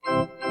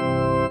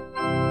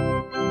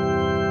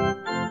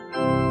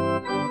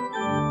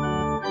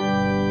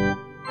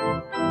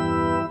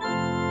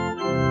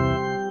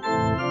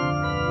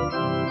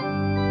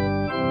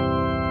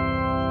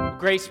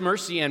Grace,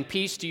 mercy, and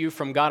peace to you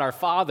from God our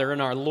Father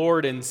and our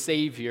Lord and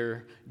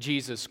Savior,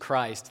 Jesus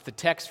Christ. The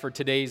text for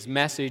today's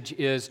message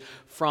is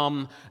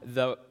from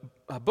the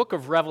book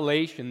of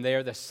Revelation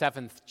there, the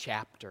 7th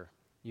chapter.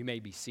 You may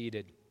be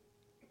seated.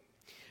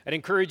 I'd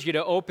encourage you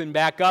to open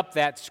back up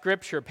that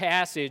scripture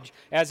passage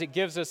as it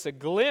gives us a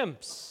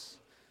glimpse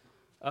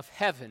of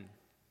heaven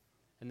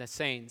and the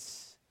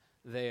saints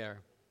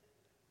there.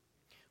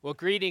 Well,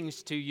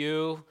 greetings to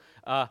you.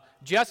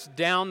 Just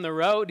down the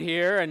road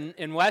here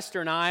in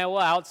western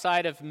Iowa,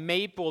 outside of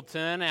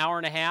Mapleton, an hour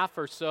and a half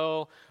or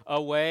so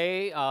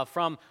away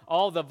from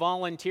all the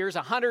volunteers,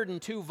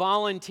 102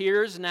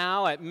 volunteers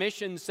now at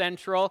Mission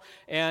Central.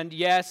 And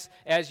yes,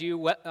 as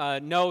you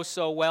know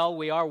so well,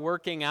 we are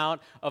working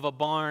out of a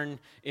barn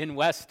in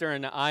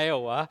western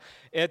Iowa.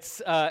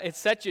 It's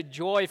such a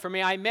joy for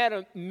me. I met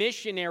a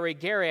missionary,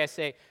 Gary. I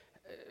say,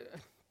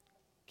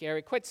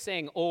 Gary, quit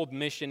saying old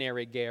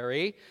missionary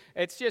Gary.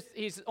 It's just,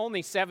 he's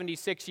only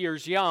 76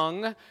 years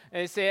young.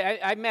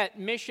 I met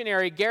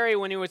missionary Gary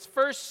when he was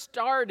first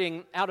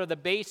starting out of the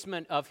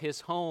basement of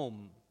his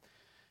home.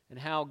 And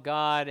how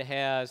God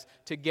has,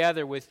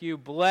 together with you,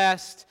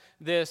 blessed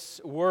this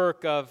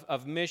work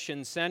of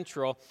Mission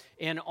Central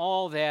and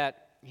all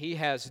that he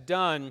has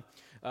done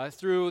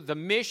through the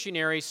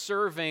missionaries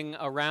serving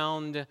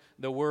around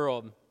the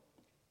world.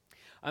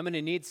 I'm going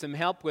to need some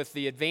help with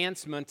the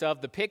advancement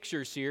of the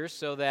pictures here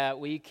so that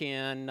we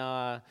can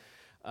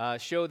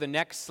show the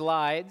next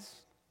slides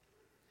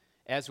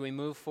as we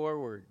move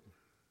forward.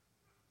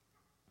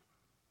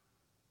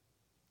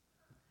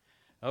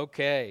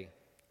 Okay.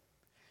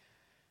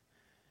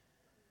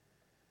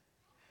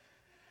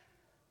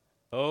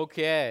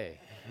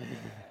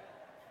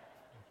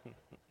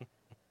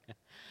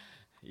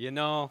 You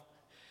know,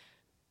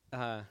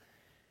 the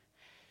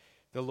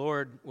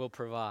Lord will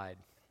provide.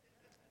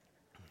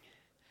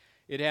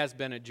 It has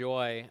been a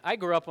joy. I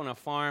grew up on a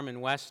farm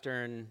in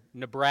western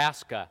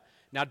Nebraska.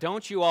 Now,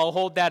 don't you all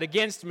hold that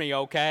against me,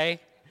 okay?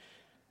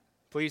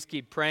 Please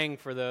keep praying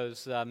for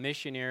those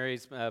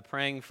missionaries,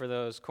 praying for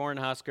those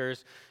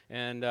Cornhuskers,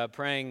 and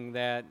praying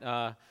that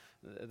the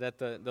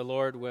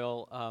Lord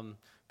will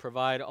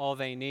provide all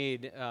they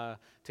need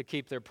to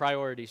keep their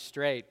priorities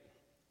straight.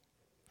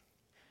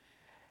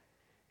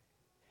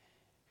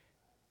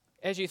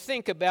 As you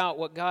think about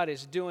what God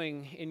is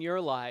doing in your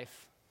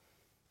life,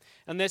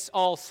 on this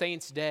All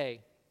Saints'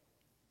 Day,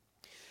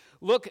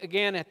 look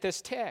again at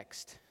this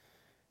text.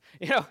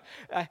 You know,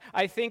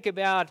 I think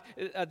about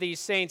these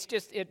saints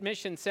just at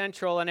Mission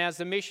Central and as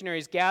the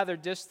missionaries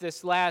gathered just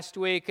this last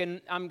week, and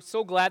I'm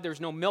so glad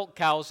there's no milk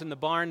cows in the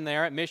barn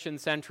there at Mission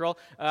Central.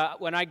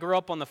 When I grew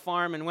up on the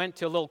farm and went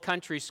to a little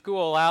country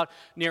school out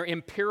near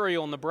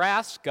Imperial,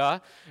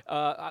 Nebraska,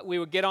 we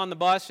would get on the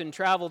bus and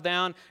travel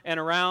down and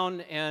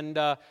around, and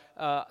there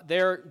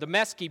the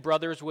Meskey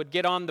brothers would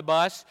get on the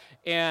bus,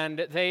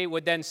 and they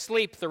would then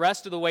sleep the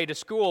rest of the way to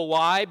school.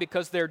 Why?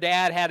 Because their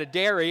dad had a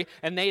dairy,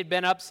 and they had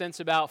been up since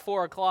about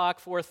 4 o'clock,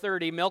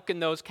 4:30, milking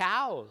those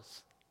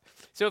cows.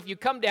 So if you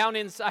come down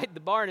inside the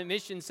barn at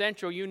Mission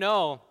Central, you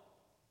know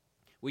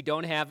we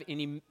don't have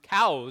any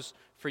cows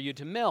for you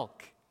to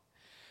milk.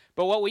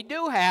 But what we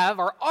do have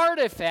are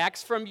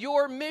artifacts from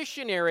your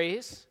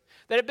missionaries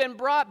that have been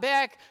brought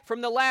back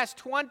from the last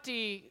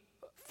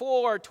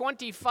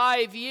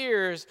 25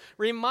 years,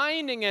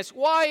 reminding us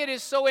why it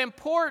is so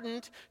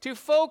important to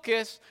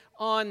focus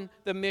on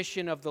the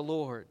mission of the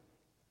Lord.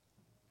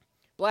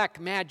 Black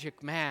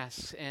magic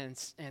masks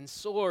and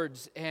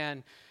swords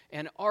and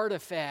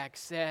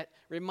artifacts that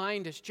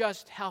remind us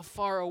just how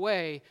far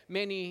away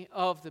many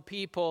of the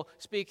people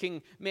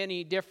speaking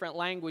many different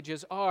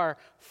languages are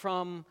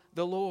from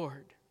the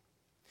Lord.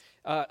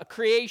 A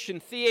creation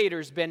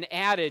theater's been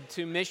added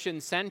to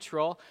Mission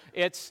Central.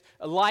 It's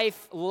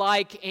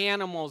life-like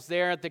animals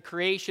there at the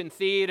creation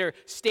theater,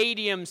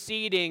 stadium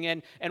seating,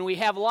 and we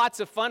have lots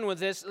of fun with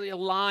this.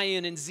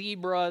 Lion and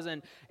zebras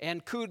and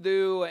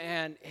kudu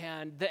and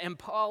the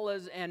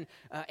impalas and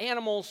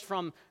animals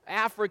from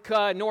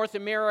Africa, North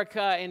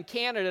America, and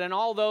Canada, and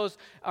all those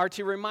are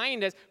to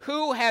remind us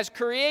who has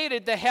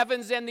created the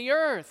heavens and the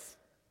earth.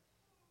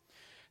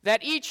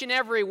 That each and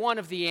every one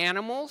of the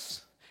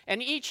animals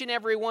and each and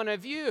every one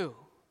of you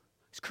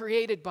is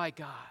created by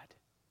God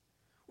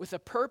with a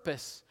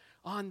purpose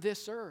on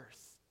this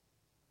earth.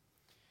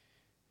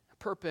 A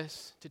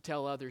purpose to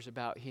tell others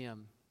about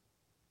Him.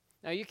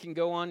 Now you can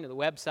go on to the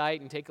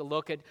website and take a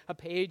look at a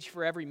page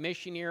for every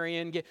missionary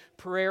and get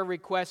prayer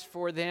requests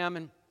for them.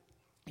 And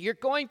you're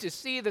going to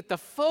see that the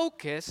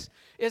focus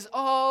is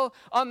all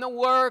on the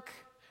work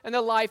and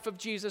the life of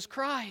Jesus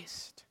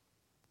Christ.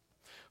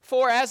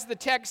 For as the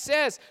text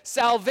says,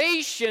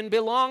 salvation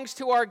belongs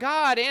to our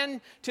God and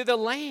to the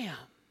Lamb.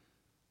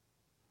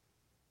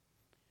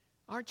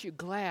 Aren't you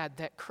glad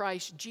that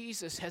Christ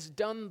Jesus has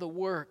done the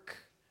work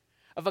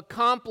of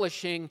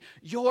accomplishing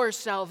your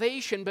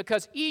salvation?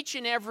 Because each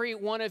and every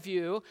one of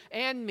you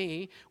and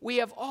me, we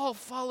have all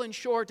fallen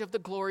short of the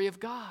glory of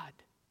God.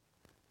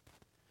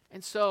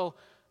 And so,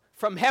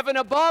 from heaven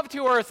above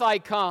to earth I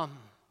come,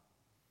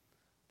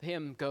 the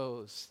hymn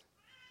goes.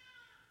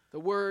 the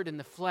Word in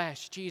the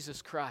flesh,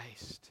 Jesus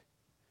Christ,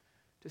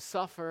 to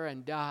suffer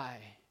and die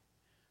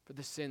for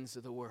the sins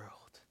of the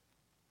world.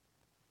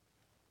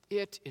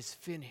 It is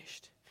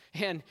finished.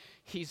 And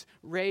He's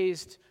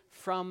raised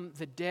from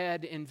the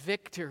dead in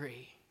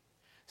victory,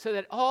 so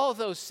that all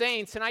those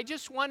saints, and I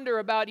just wonder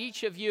about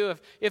each of you,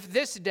 if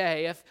this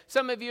day, if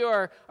some of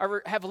you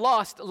have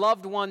lost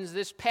loved ones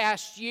this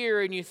past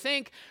year, and you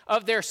think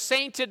of their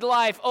sainted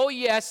life, oh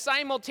yes,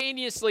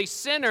 simultaneously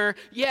sinner,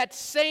 yet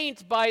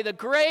saint by the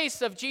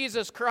grace of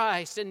Jesus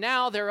Christ, and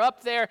now they're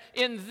up there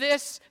in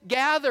this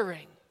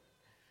gathering.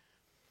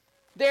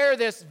 They're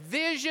this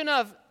vision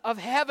of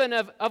heaven,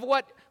 of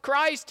what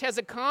Christ has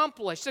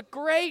accomplished, a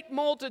great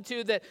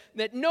multitude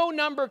that no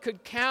number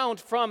could count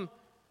from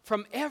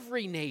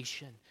every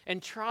nation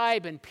and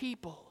tribe and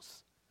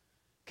peoples.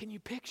 Can you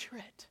picture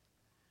it?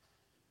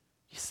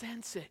 You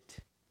sense it.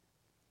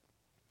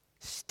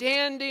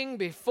 Standing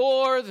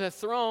before the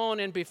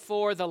throne and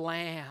before the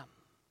Lamb,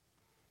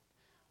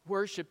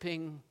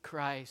 worshiping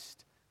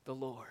Christ the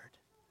Lord.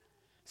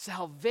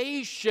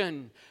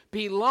 Salvation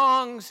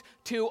belongs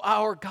to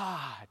our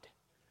God.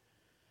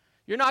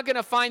 You're not going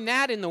to find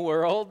that in the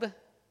world.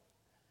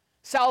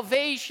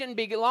 Salvation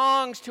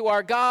belongs to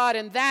our God,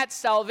 and that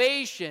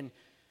salvation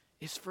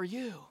is for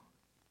you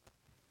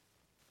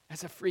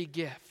as a free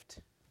gift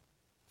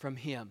from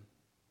Him.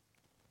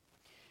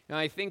 Now,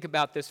 I think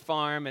about this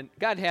farm, and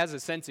God has a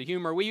sense of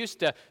humor.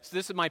 So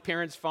this is my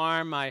parents'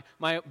 farm. My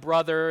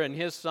brother and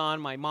his son,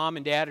 my mom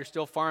and dad are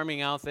still farming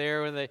out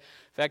there. In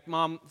fact,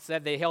 Mom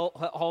said they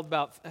hauled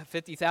about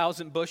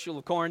 50,000 bushel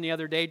of corn the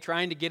other day,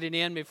 trying to get it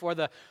in before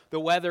the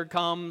weather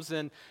comes,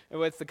 and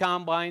with the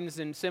combines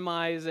and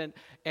semis.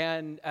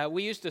 And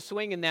we used to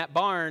swing in that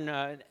barn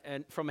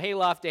and from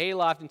hayloft to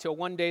hayloft until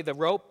one day the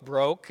rope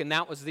broke, and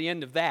that was the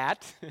end of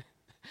that.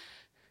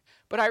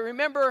 But I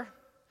remember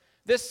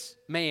this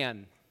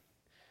man,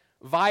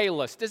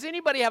 Vilas. Does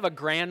anybody have a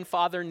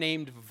grandfather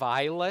named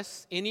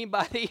Vilas?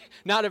 Anybody?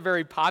 Not a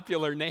very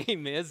popular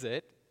name, is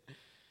it?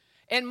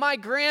 And my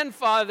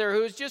grandfather,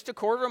 who was just a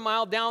quarter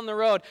mile down the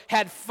road,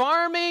 had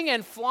farming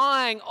and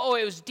flying. Oh,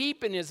 it was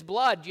deep in his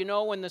blood. You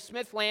know, when the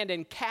Smithland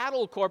and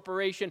Cattle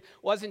Corporation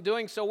wasn't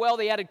doing so well,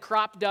 they had a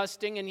crop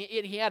dusting, and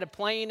he had a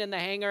plane in the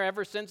hangar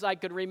ever since I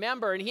could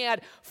remember. And he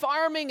had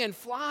farming and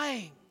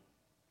flying.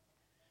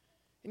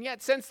 And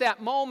yet, since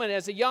that moment,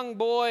 as a young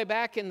boy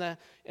back in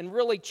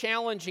really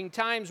challenging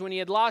times when he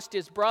had lost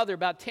his brother,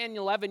 about 10,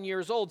 11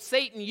 years old,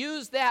 Satan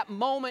used that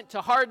moment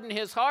to harden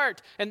his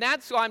heart. And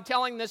that's why I'm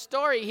telling this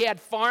story. He had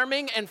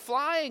farming and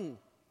flying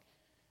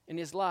in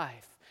his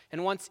life.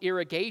 And once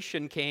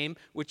irrigation came,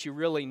 which you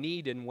really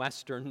need in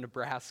western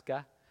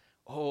Nebraska,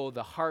 oh,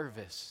 the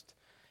harvest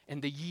and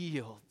the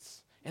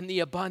yields and the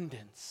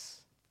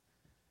abundance.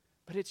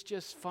 But it's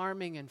just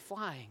farming and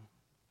flying.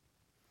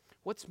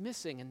 What's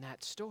missing in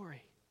that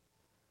story?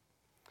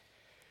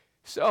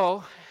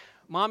 So,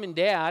 Mom and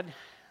Dad,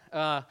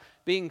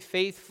 being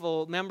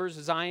faithful members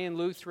of Zion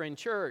Lutheran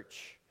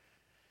Church,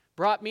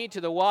 brought me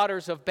to the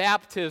waters of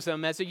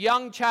baptism as a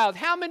young child.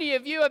 How many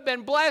of you have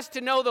been blessed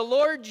to know the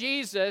Lord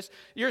Jesus,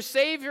 your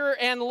Savior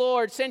and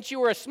Lord, since you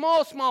were a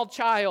small, small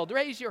child?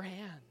 Raise your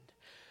hand.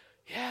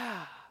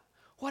 Yeah,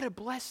 what a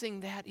blessing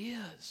that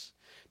is,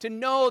 to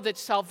know that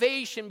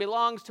salvation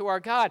belongs to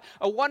our God.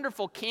 A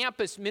wonderful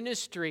campus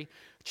ministry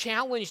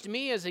challenged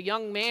me as a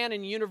young man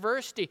in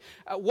university.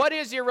 What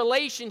is your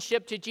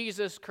relationship to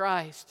Jesus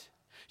Christ?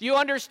 Do you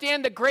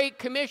understand the great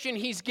commission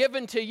He's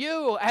given to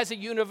you as a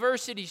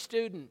university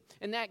student?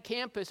 And that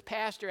campus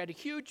pastor had a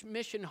huge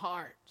mission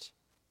heart.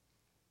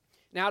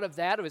 And out of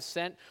that, I was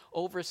sent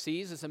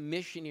overseas as a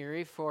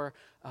missionary for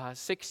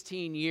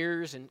 16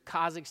 years in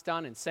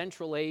Kazakhstan and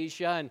Central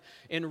Asia, and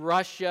in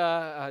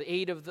Russia,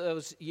 8 of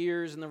those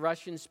years in the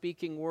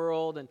Russian-speaking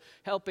world, and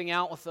helping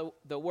out with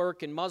the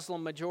work in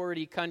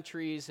Muslim-majority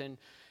countries, and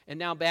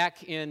now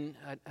back in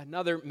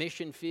another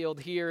mission field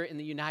here in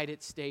the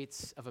United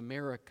States of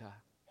America.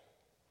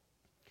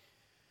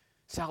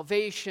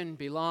 Salvation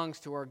belongs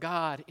to our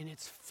God, and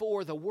it's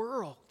for the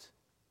world.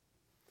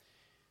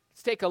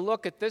 Let's take a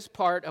look at this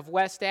part of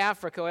West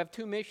Africa. I have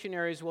 2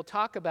 missionaries we'll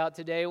talk about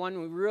today. One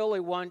we really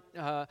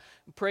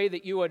pray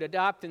that you would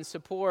adopt and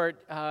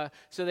support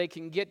so they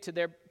can get to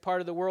their part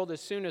of the world as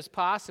soon as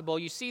possible.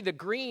 You see the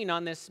green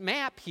on this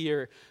map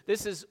here.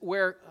 This is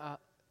where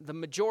the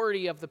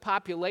majority of the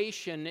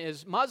population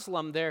is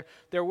Muslim. They're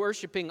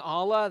worshiping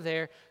Allah.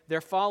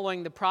 They're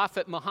following the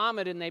Prophet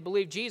Muhammad, and they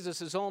believe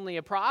Jesus is only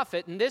a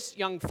prophet. And this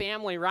young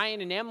family,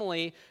 Ryan and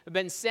Emily, have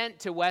been sent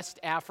to West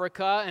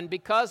Africa, and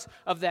because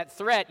of that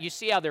threat, you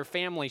see how their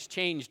families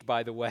changed,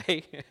 by the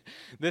way.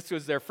 This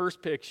was their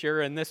first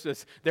picture, and this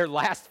was their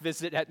last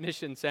visit at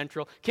Mission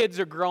Central. Kids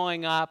are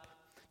growing up.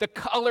 The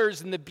colors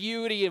and the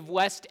beauty of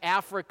West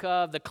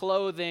Africa, the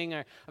clothing,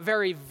 are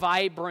very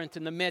vibrant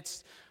in the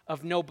midst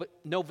of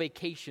no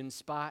vacation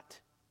spot.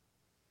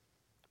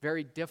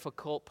 Very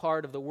difficult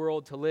part of the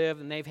world to live,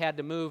 and they've had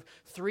to move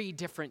 3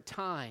 different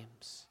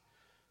times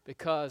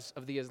because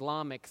of the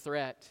Islamic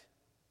threat.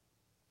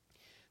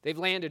 They've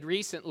landed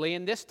recently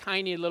in this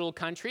tiny little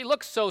country. It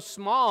looks so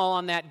small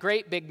on that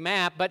great big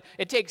map, but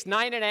it takes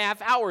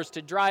 9.5 hours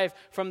to drive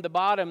from the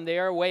bottom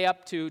there way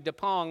up to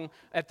Dapong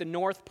at the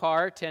north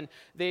part. And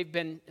they've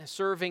been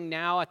serving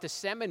now at the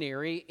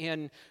seminary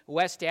in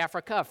West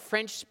Africa, a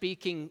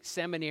French-speaking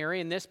seminary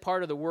in this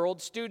part of the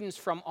world. Students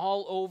from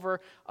all over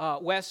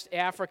West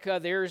Africa.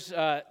 There's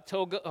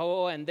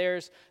Togo, and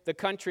there's the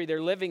country they're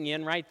living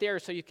in right there.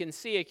 So you can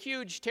see a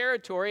huge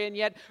territory, and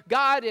yet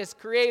God has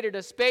created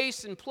a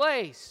space and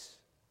place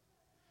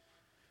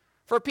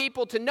for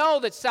people to know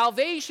that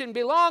salvation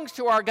belongs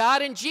to our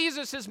God and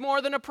Jesus is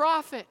more than a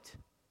prophet.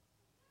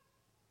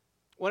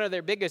 One of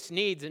their biggest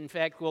needs, in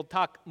fact, we'll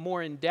talk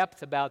more in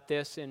depth about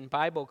this in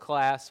Bible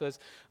class, was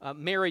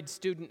married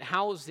student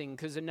housing,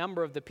 because a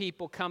number of the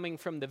people coming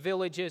from the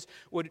villages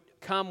would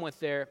come with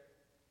their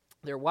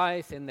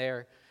wife and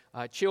their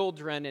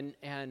children.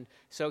 And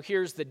so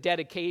here's the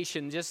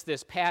dedication just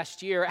this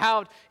past year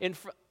out in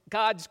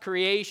God's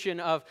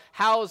creation of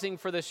housing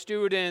for the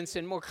students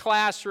and more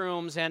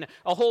classrooms, and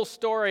a whole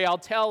story I'll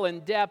tell in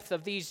depth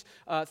of these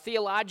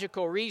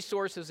theological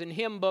resources and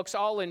hymn books,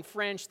 all in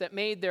French, that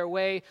made their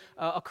way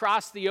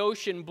across the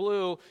ocean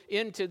blue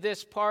into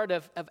this part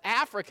of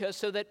Africa,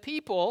 so that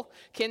people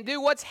can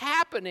do what's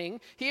happening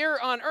here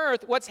on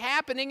earth, what's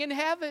happening in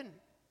heaven.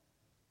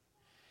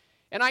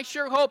 And I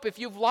sure hope if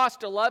you've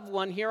lost a loved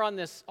one here on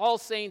this All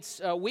Saints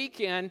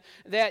weekend,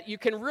 that you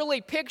can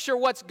really picture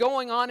what's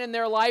going on in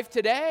their life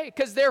today,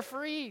 because they're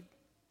freed.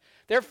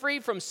 They're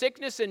free from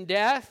sickness and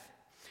death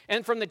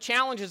and from the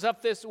challenges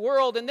of this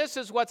world, and this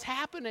is what's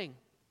happening.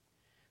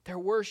 They're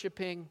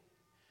worshiping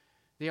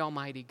the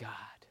Almighty God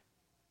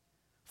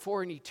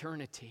for an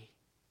eternity.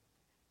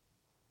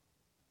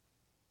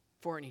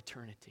 For an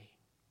eternity.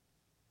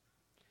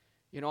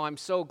 You know, I'm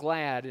so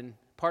glad, and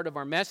part of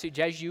our message,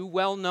 as you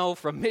well know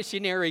from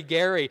missionary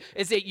Gary,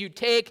 is that you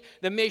take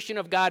the mission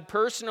of God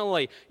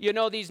personally. You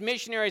know, these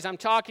missionaries I'm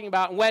talking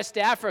about in West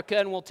Africa,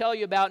 and we'll tell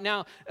you about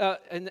now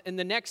in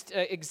the next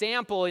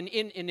example in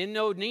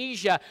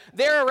Indonesia,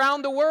 they're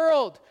around the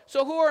world.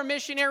 So who are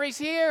missionaries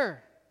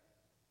here?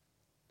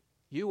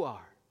 You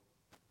are.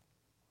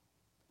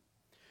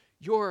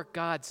 You're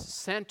God's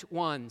sent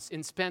ones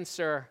in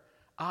Spencer,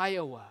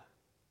 Iowa.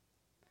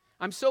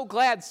 I'm so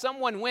glad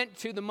someone went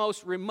to the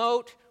most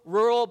remote,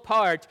 rural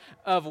part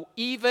of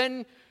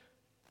even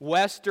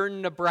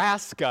western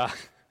Nebraska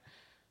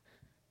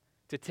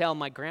to tell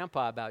my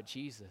grandpa about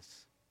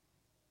Jesus.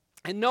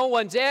 And no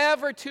one's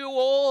ever too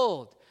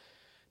old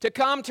to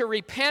come to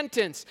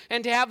repentance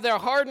and to have their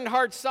hardened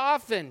heart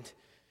softened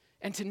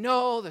and to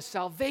know the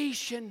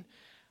salvation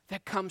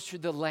that comes through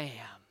the Lamb,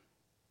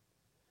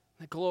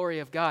 the glory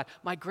of God.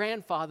 My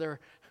grandfather,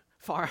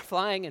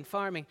 flying and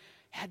farming,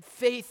 had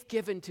faith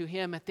given to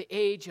him at the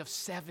age of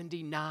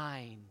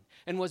 79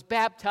 and was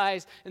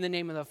baptized in the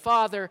name of the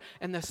Father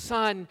and the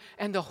Son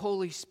and the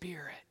Holy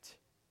Spirit.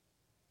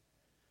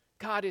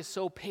 God is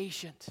so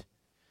patient.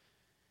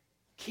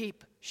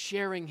 Keep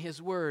sharing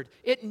His word.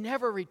 It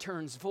never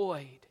returns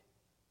void.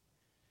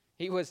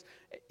 He was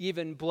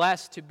even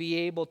blessed to be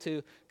able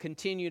to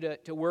continue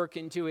to work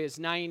into his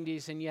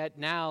 90s, and yet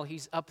now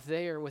he's up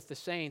there with the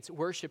saints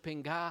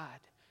worshiping God.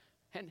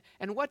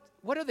 And what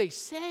are they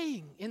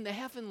saying in the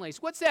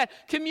heavenlies? What's that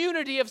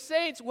community of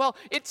saints? Well,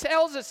 it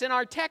tells us in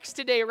our text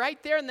today,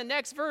 right there in the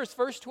next verse,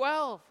 verse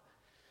 12.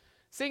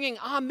 Singing,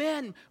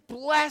 Amen,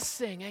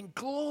 blessing and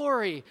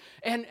glory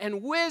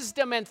and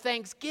wisdom and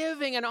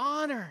thanksgiving and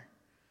honor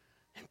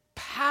and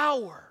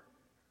power,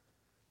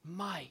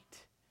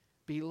 might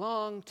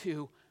belong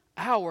to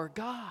our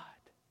God.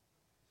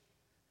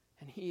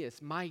 And He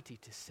is mighty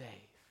to save.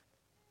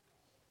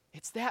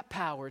 It's that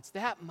power, it's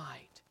that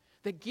might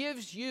that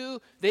gives you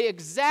the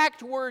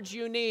exact words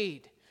you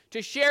need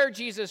to share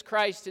Jesus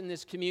Christ in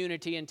this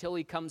community until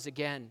He comes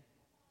again.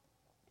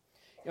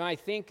 You know, I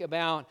think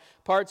about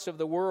parts of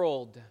the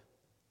world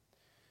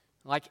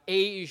like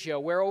Asia,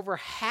 where over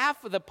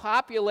half of the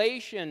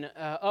population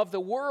of the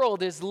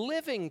world is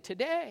living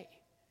today.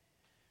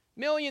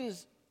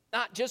 Millions,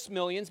 not just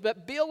millions,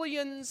 but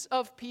billions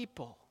of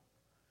people,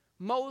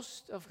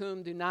 most of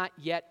whom do not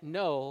yet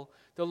know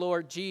the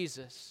Lord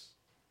Jesus.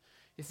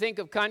 You think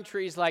of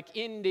countries like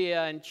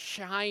India and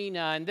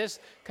China, and this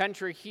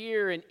country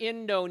here in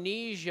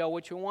Indonesia,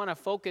 which we want to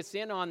focus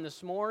in on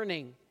this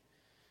morning,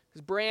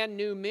 because brand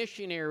new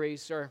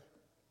missionaries are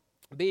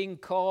being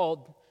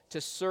called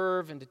to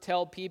serve and to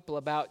tell people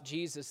about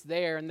Jesus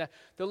there. And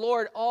the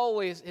Lord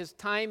always, His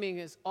timing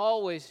is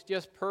always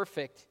just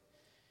perfect.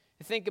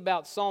 Think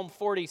about Psalm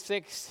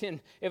 46, and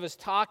it was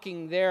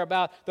talking there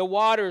about the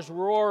waters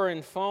roar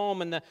and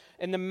foam, and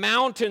the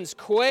mountains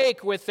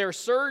quake with their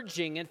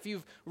surging. And if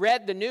you've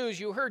read the news,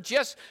 you heard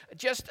just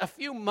a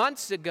few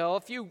months ago, a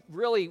few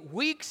really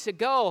weeks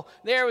ago,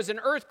 there was an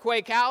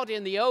earthquake out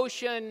in the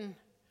ocean,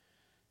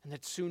 and the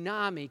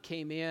tsunami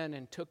came in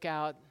and took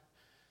out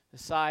the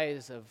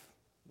size of,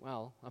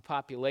 well, a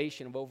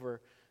population of over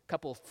a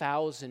couple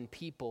thousand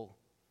people,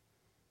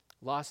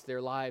 lost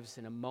their lives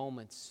in a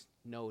moment's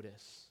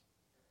notice.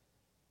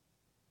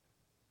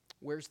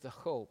 Where's the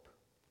hope?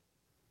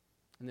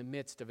 in the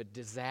midst of a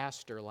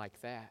disaster like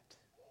that.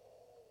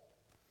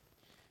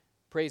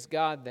 Praise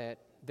God that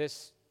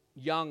this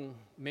young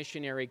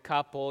missionary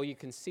couple, you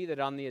can see that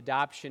on the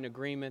adoption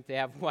agreement, they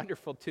have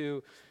wonderful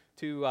two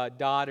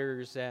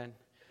daughters, and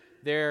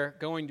they're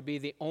going to be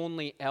the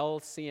only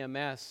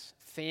LCMS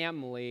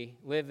family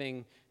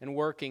living and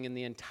working in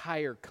the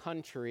entire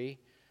country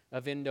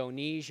of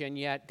Indonesia, and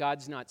yet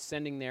God's not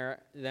sending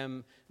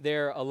them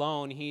there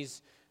alone.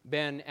 He's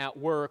been at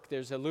work.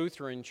 There's a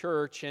Lutheran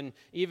church, and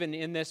even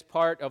in this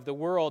part of the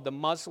world, the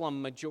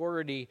Muslim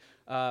majority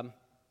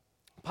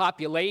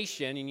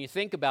population, and you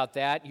think about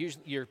that,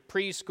 your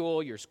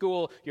preschool, your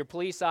school, your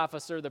police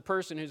officer, the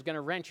person who's going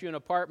to rent you an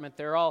apartment,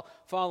 they're all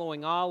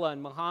following Allah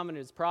and Muhammad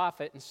as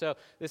prophet, and so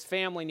this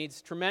family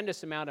needs a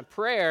tremendous amount of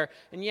prayer,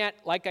 and yet,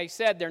 like I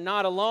said, they're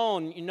not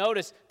alone. You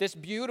notice this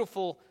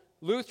beautiful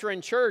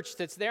Lutheran church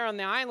that's there on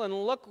the island,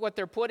 and look what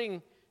they're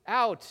putting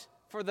out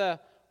for the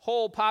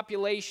whole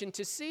population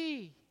to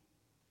see.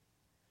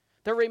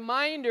 The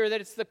reminder that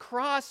it's the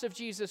cross of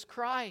Jesus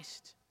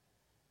Christ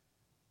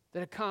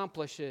that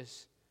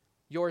accomplishes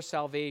your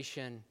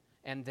salvation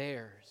and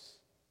theirs.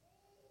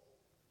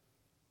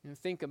 And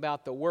think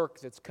about the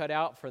work that's cut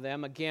out for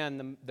them.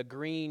 Again, the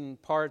green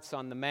parts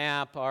on the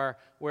map are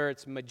where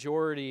it's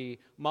majority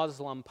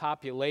Muslim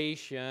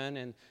population,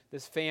 and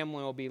this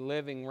family will be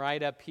living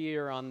right up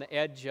here on the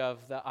edge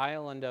of the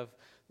island of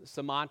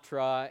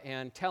Sumatra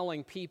and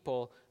telling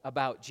people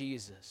about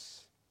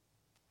Jesus.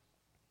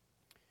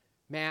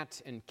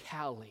 Matt and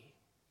Callie,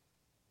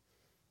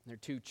 their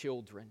two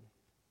children.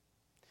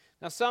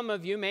 Now, some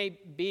of you may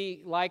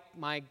be like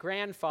my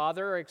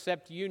grandfather,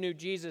 except you knew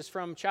Jesus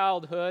from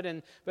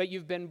childhood, but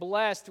you've been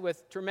blessed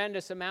with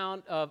tremendous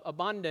amount of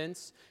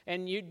abundance,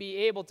 and you'd be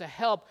able to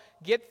help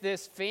get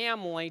this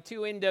family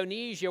to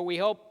Indonesia, we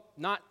hope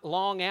not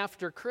long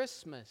after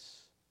Christmas.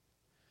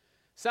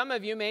 Some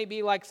of you may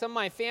be like some of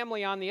my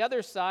family on the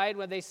other side,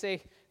 when they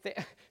say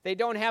they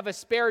don't have a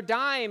spare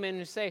dime,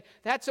 and say,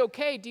 that's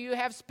okay, do you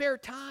have spare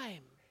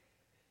time?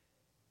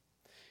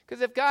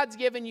 Because if God's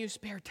given you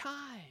spare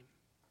time,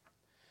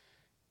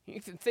 you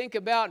can think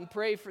about and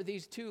pray for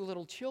these two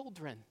little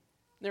children,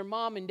 their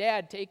mom and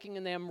dad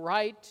taking them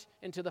right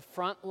into the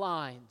front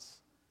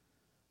lines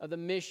of the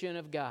mission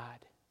of God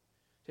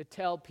to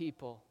tell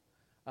people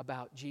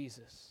about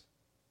Jesus.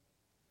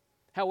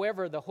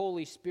 However, the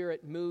Holy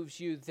Spirit moves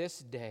you this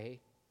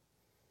day,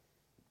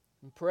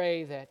 and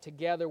pray that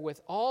together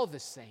with all the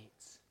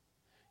saints,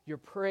 you're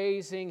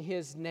praising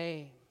His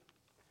name.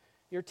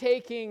 You're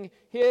taking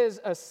His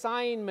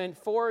assignment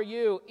for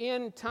you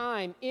in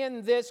time,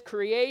 in this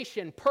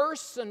creation,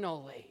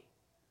 personally.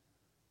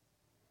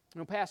 You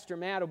know, Pastor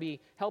Matt will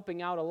be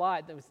helping out a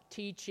lot with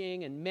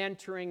teaching and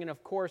mentoring, and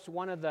of course,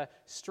 one of the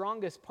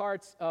strongest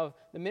parts of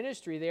the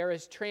ministry there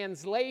is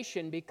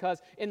translation,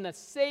 because in the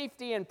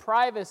safety and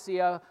privacy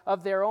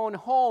of their own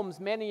homes,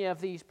 many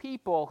of these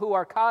people who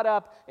are caught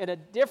up in a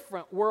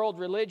different world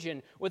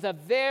religion with a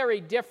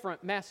very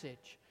different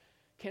message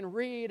can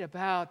read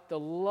about the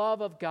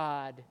love of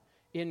God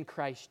in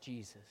Christ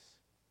Jesus.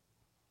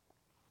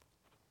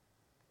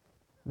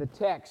 The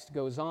text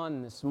goes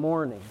on this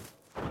morning,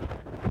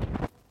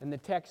 and the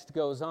text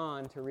goes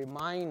on to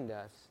remind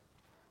us,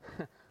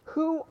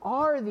 who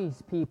are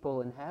these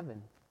people in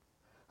heaven?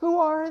 Who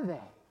are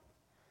they?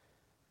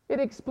 It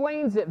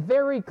explains it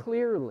very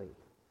clearly.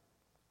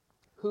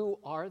 Who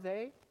are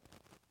they?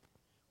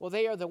 Well,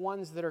 they are the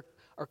ones that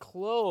are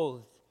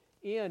clothed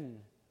in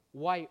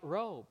white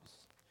robes,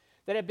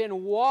 that have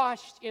been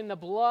washed in the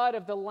blood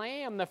of the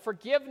Lamb, the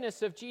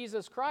forgiveness of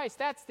Jesus Christ.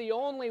 That's the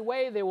only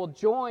way they will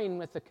join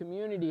with the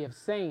community of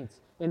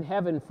saints in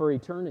heaven for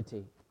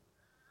eternity.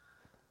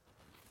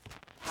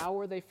 How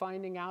are they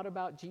finding out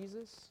about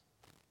Jesus?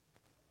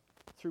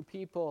 Through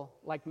people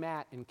like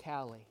Matt and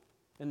Callie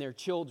and their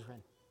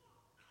children.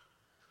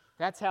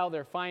 That's how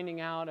they're finding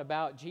out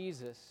about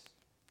Jesus.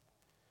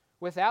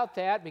 Without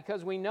that,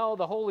 because we know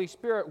the Holy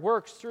Spirit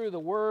works through the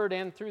Word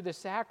and through the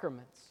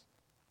sacraments,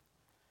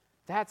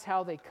 that's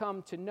how they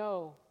come to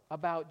know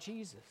about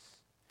Jesus.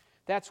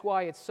 That's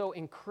why it's so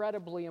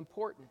incredibly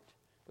important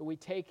that we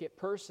take it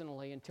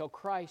personally until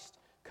Christ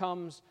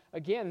comes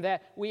again,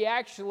 that we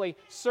actually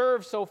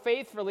serve so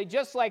faithfully,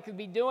 just like we'll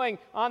be doing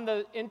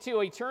into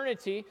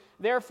eternity,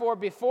 therefore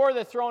before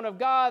the throne of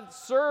God,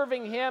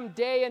 serving Him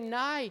day and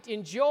night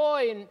in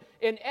joy and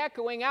in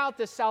echoing out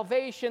the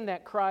salvation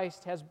that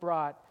Christ has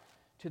brought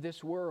to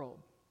this world.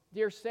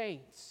 Dear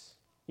saints,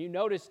 you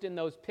noticed in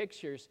those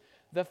pictures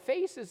the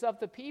faces of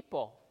the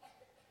people.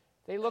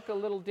 They look a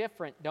little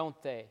different, don't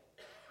they?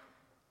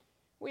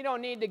 We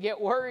don't need to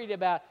get worried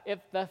about if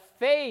the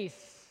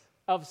face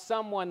of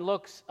someone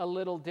looks a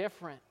little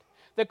different.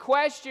 The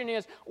question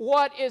is,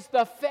 what is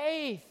the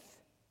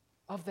faith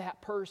of that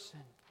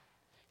person?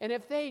 And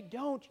if they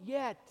don't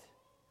yet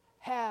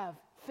have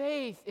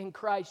faith in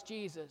Christ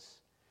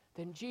Jesus,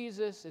 then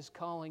Jesus is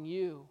calling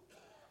you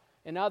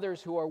and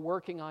others who are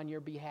working on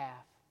your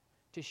behalf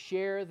to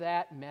share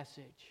that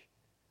message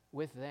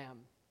with them,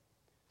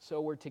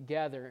 so we're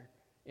together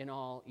in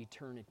all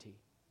eternity.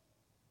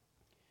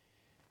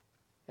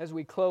 as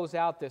we close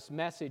out this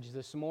message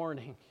this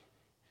morning,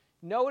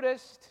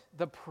 noticed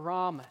the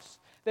promise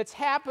that's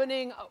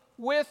happening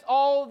with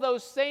all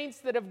those saints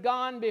that have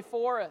gone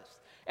before us.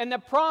 And the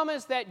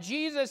promise that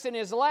Jesus, in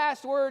his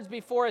last words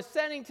before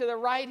ascending to the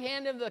right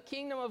hand of the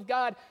kingdom of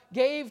God,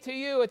 gave to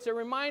you. It's a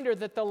reminder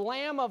that the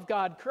Lamb of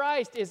God,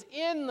 Christ, is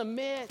in the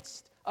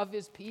midst of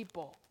his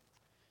people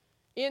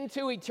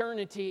into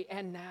eternity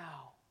and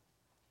now.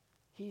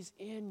 He's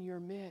in your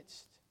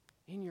midst,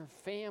 in your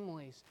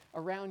families,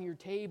 around your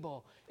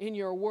table, in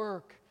your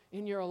work,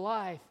 in your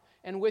life,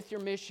 and with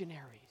your missionaries.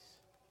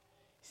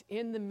 He's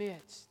in the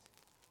midst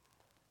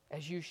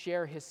as you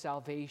share his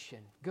salvation.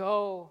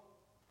 Go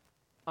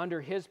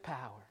under his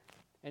power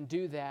and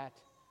do that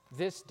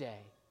this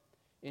day.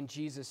 In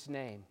Jesus'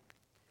 name,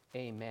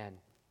 amen.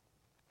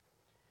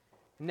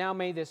 Now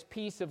may this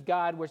peace of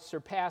God, which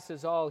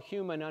surpasses all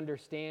human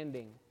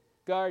understanding,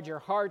 guard your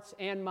hearts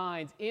and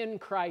minds in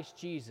Christ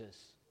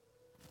Jesus.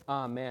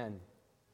 Amen.